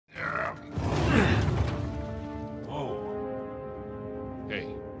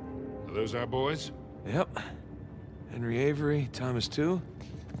those our boys? Yep. Henry Avery, Thomas too.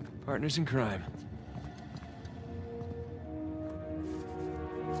 Partners in crime.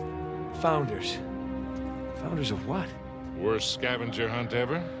 Founders. Founders of what? Worst scavenger hunt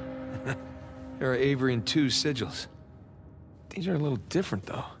ever? There are Avery and two sigils. These are a little different,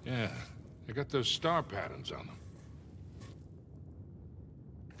 though. Yeah, they got those star patterns on them.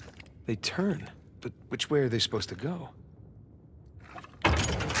 They turn, but which way are they supposed to go?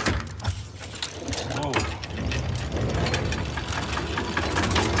 Whoa.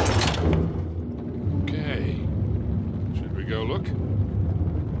 Okay. Should we go look?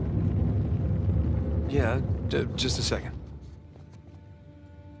 Yeah, just a second.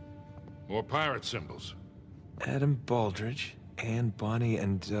 More pirate symbols. Adam Baldridge, Anne Bonny,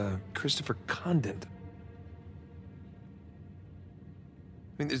 and Christopher Condent.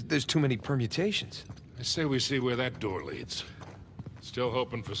 I mean, there's too many permutations. I say we see where that door leads. Still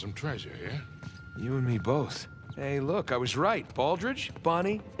hoping for some treasure, yeah? You and me both. Hey, look, I was right. Baldridge,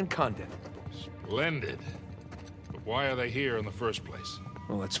 Bonny, and Condent. Splendid. But why are they here in the first place?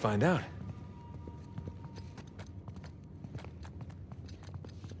 Well, let's find out.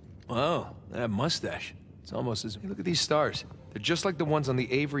 Wow, that mustache. It's almost as... Hey, look at these stars. They're just like the ones on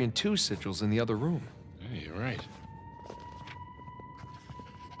the Avery and two sigils in the other room. Hey, you're right.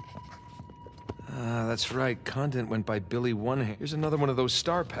 Ah, that's right. Condent went by Billy One Hand. Here's another one of those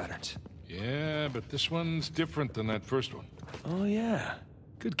star patterns. Yeah, but this one's different than that first one. Oh, yeah.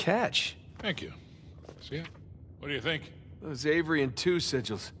 Good catch. Thank you. See ya. What do you think? Those Avery and two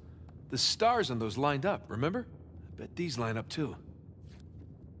sigils. The stars on those lined up, remember? I bet these line up too.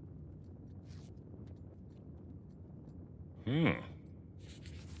 Hmm.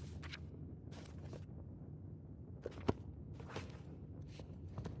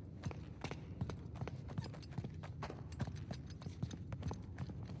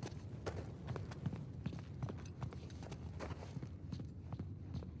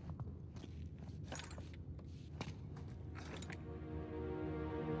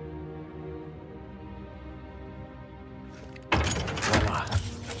 Voila.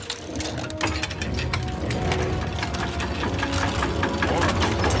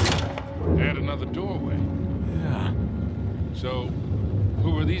 Add another doorway. Yeah. So,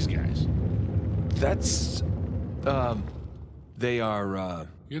 who are these guys? That's... They are,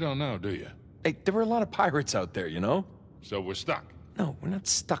 You don't know, do you? Hey, there were a lot of pirates out there, you know? So we're stuck. No, we're not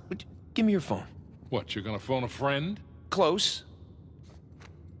stuck. Give me your phone. What, you're gonna phone a friend? Close.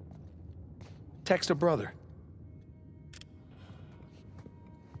 Text a brother.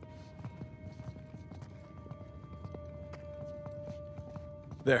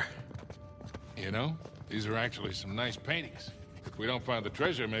 There. You know, these are actually some nice paintings. If we don't find the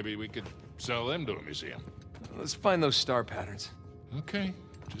treasure, maybe we could sell them to a museum. Let's find those star patterns. Okay,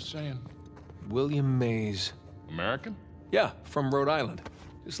 just saying. William Mays. American? Yeah, from Rhode Island.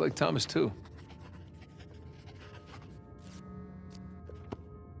 Just like Thomas, too.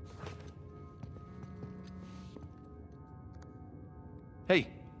 Hey,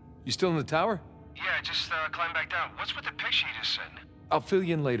 you still in the tower? Yeah, I just climbed back down. What's with the picture you just sent? I'll fill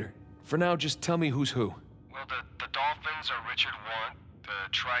you in later. For now, just tell me who's who. Well, the dolphins are Richard Want,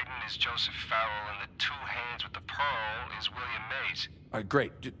 the trident is Joseph Farrell, and the two hands with the pearl is William Mays. All right,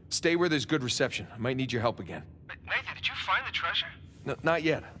 great. Just stay where there's good reception. I might need your help again. But Nathan, did you find the treasure? No, not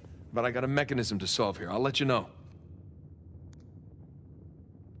yet. But I got a mechanism to solve here. I'll let you know.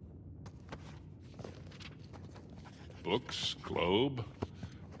 Books, globe.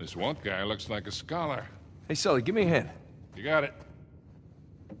 This one guy looks like a scholar. Hey, Sully, give me a hand. You got it.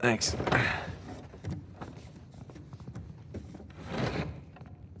 Thanks.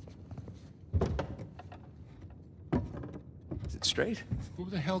 Is it straight? Who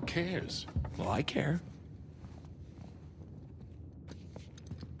the hell cares? Well, I care.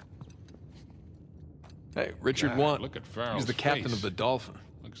 Hey, Richard God, Want. look at Farrell's He's the captain face. of the Dolphin.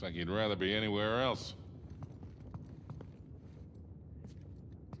 Looks like he'd rather be anywhere else.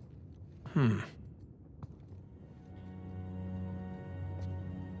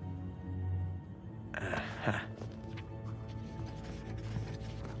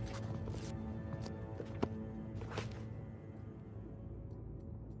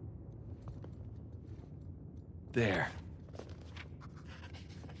 There.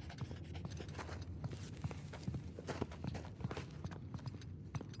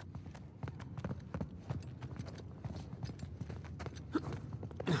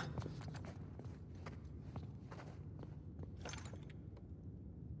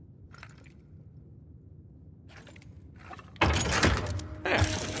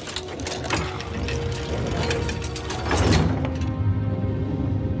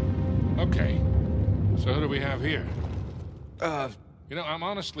 we have here? Uh, You know, I'm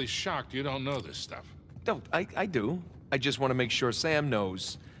honestly shocked you don't know this stuff. no, I do. I just want to make sure Sam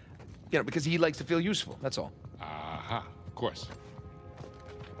knows. You know, because he likes to feel useful, that's all. Aha, of course.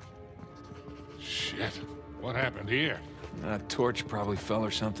 Shit, what happened here? A torch probably fell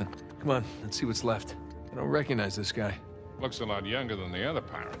or something. Come on, let's see what's left. I don't recognize this guy. Looks a lot younger than the other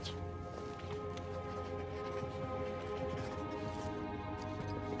pirates.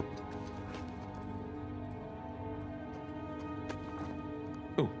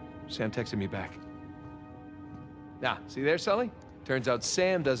 Ooh, Sam texted me back. Ah, see there, Sully? Turns out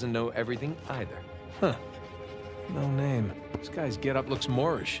Sam doesn't know everything either. Huh. No name. This guy's getup looks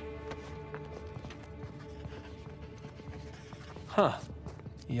Moorish. Huh.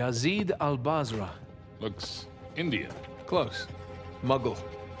 Yazid al-Basra. Looks Indian. Close. Muggle.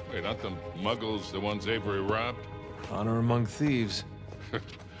 Wait, aren't the Muggles the ones Avery robbed? Honor among thieves.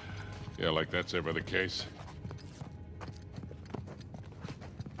 Yeah, like that's ever the case.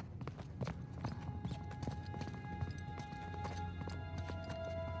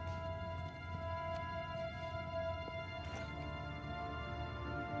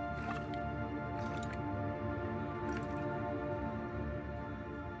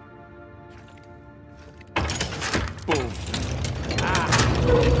 Boom.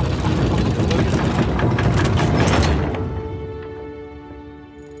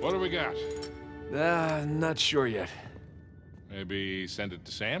 What do we got? Not sure yet. Maybe send it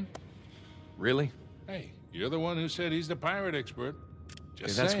to Sam? Really? Hey, you're the one who said he's the pirate expert.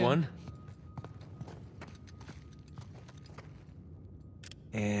 Just Okay, that's saying. one.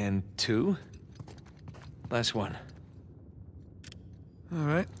 And two. Last one. All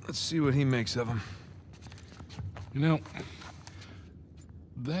right, let's see what he makes of them. You know,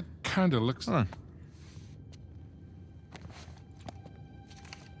 that kind of looks... Hold on.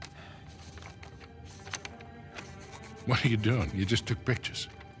 What are you doing? You just took pictures.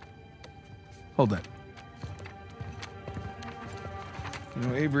 Hold that. You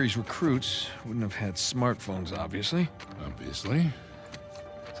know, Avery's recruits wouldn't have had smartphones, obviously. Obviously.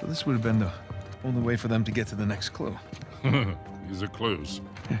 So this would have been the only way for them to get to the next clue. These are clues.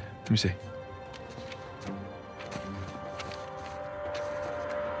 Here, let me see.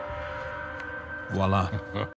 Voila.